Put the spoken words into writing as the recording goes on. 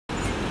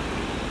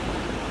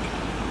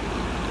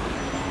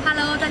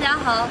Hello， 大家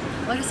好，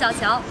我是小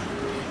乔。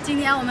今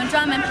天我们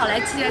专门跑来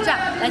汽车站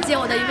来接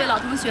我的一位老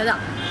同学的。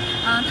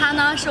他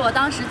呢是我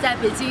当时在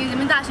北京人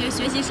民大学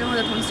学习时候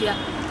的同学。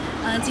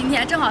今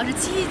天正好是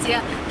七夕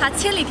节，他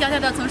千里迢迢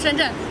的从深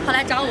圳跑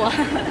来找我。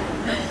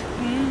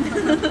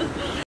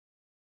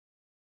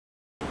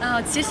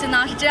其实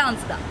呢是这样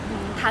子的，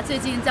他最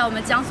近在我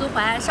们江苏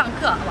淮安上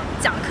课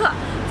讲课，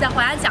在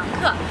淮安讲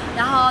课，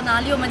然后呢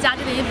离我们家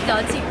这边也比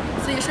较近，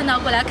所以顺道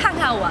过来看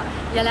看我，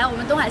也来我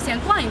们东海县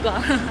逛一逛。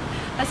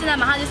那现在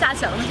马上就下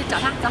去了，我们去找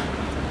他，走。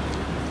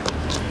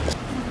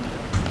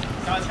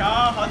小乔，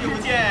好久不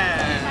见，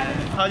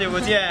好久不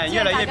见，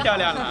越来越漂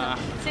亮了啊！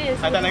谢谢，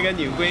还带了个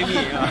女闺蜜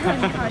啊，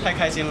太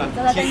开心了。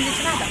走，带你去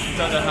吃饭的。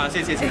走走，好，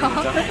谢谢谢谢。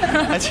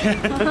而且。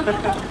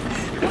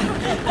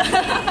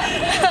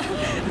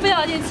不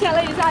小心牵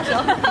了一下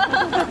手。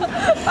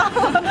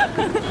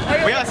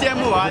不要羡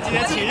慕啊，今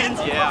天情人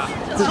节啊，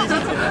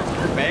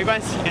没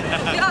关系。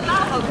不要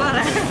拉我过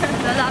来。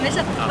走走，没事，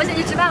我先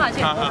去吃饭吧，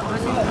去。好。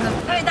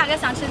那位大哥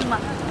想吃什么？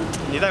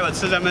你带我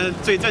吃咱们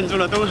最正宗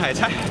的东海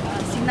菜。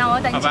行，那我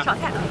带你吃炒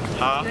菜。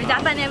好。有一家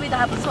饭店味道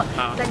还不错，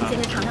带你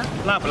先去尝尝。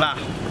辣不辣？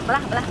不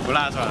辣不辣。不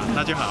辣是吧？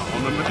那就好，我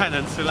们不太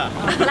能吃辣。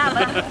不辣不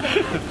辣。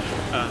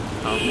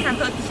好。看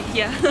多体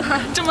贴，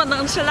这么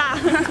能吃辣，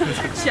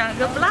选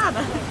个不辣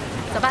的。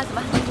走吧走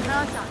吧，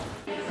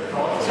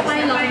欢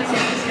迎老同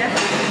学。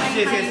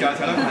谢谢小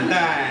乔的款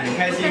待，很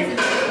开心。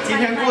今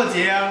天过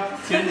节啊，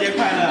情人节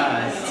快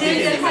乐！情人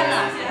节快乐！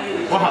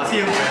我好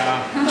幸福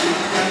啊！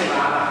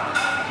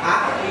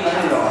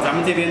咱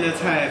们这边的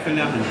菜分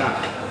量很大，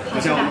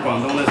不像我们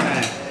广东的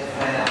菜，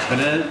可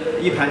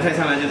能一盘菜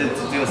上来就是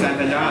只有2/3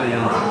的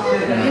样子。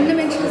你们那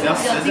边吃的比较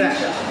实在，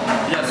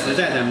比较实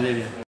在，咱们这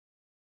边。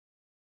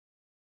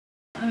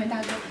那位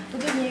大哥，我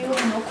最近也有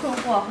很多困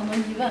惑，很多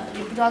疑问，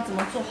也不知道怎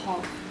么做好。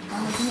然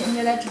后今天你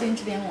也来指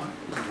点我。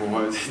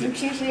你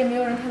平时也没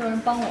有太多人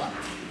帮我。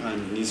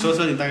你说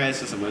说你大概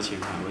是什么情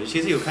况？我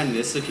其实有看你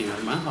的视频啊，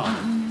蛮好的。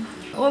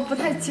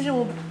其实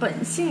我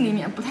本性里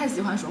面不太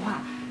喜欢说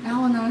话，然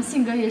后呢，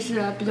性格也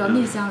是比较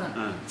内向的，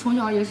从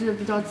小也是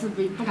比较自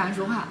卑，不敢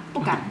说话，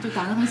就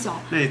胆子很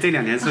小。那你这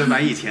2年是不是把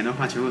以前的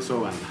话全部说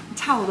完了？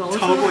差不多，我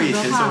超过以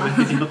前说的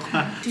那些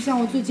话。就像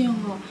我最近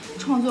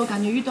创作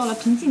感觉遇到了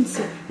瓶颈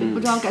期，也不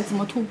知道该怎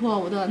么突破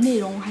我的内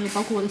容，还有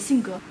包括我的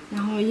性格，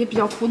然后也比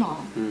较苦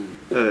恼。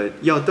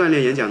要锻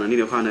炼演讲能力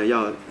的话呢，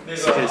要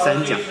实现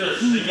3讲。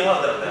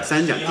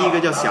3讲，第一个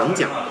叫想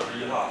讲。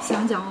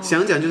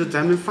想讲就是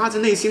咱们发自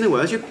内心的，我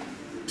要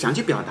想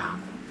去表达。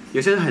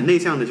有些人很内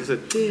向的，就是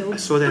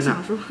说在那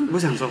不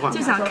想说话，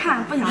就想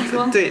看不想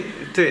说。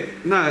对，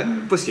那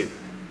不行。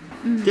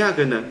第二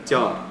个呢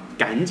叫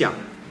敢讲，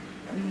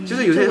就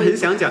是有些人很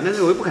想讲，但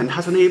是我又不敢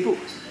踏出那一步，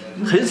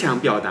很想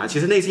表达，其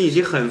实内心已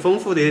经很丰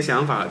富的一些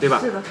想法了，对吧？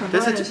是的，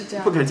但是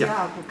不敢讲。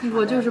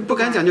我就是不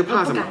敢讲，就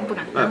怕什么？不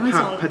敢，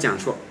怕讲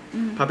错，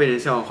怕被人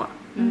笑话，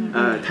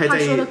太在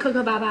意，说的磕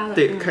磕巴巴的，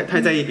对，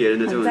太在意别人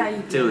的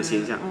这种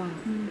形象，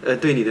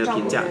对你的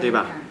评价，对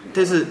吧？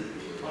但是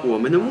我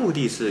们的目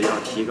的是要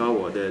提高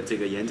我的这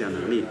个演讲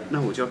能力，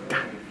那我就要敢。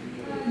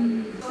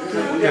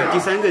第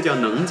3个叫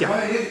能讲。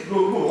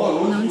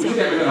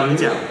能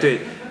讲，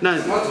对。那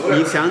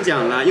你想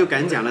讲了，又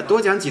敢讲了，多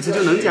讲几次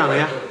就能讲了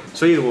呀。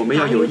所以我们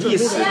要有意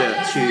识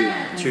的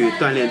去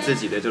锻炼自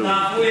己的这种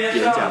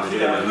演讲的这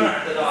个能力。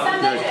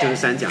那就是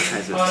3讲开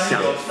始，想、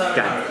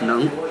敢、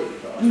能。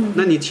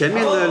那你前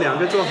面的2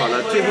个做好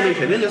了，最后面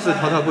肯定就是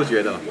滔滔不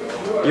绝的了。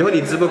以后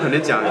你直播可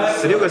能讲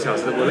16个小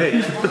时都不累。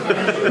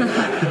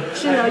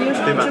是的，有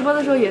时候直播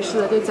的时候也是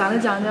的，就讲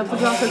着不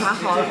知道说啥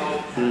好了。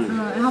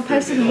然后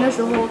拍视频的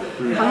时候，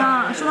好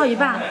像说到一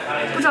半，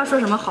不知道说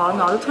什么好，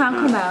脑子突然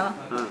空白了。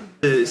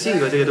性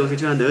格这个东西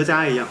就像哪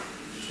吒一样，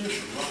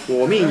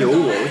我命由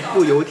我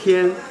不由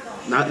天。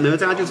哪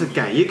吒就是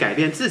敢于改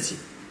变自己，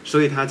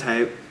所以他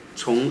才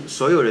从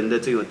所有人的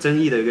这种争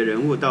议的一个人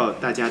物到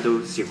大家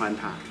都喜欢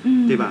他，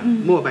对吧？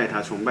膜拜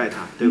他，崇拜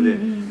他，对不对？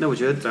那我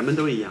觉得咱们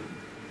都一样，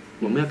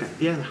我们要改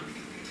变了。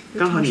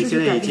刚好你现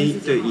在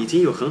已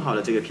经有很好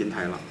的这个平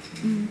台了，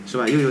是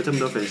吧？又有这么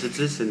多粉丝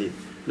支持你，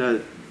那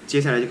接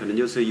下来就可能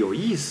就是有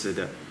意识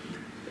的、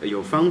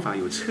有方法、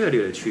有策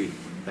略的去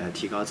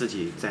提高自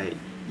己在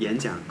演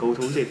讲、沟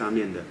通这方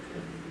面的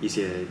一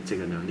些这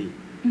个能力。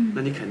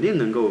那你肯定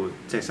能够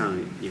再上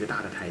一个大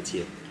的台阶。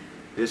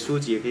有些书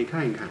籍也可以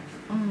看一看，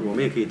我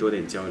们也可以多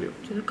点交流。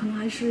觉得可能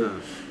还是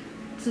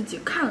自己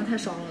看的太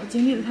少了，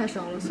经历的太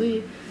少了，所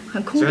以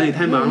很空。主要你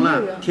太忙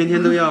了，天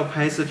天都要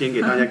拍视频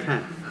给大家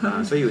看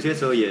所以有些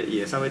时候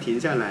也稍微停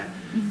下来，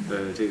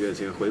这个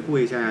回顾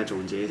一下呀，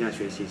总结一下，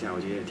学习一下，我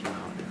觉得也挺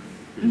好的。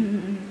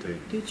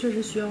对，确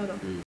实需要的。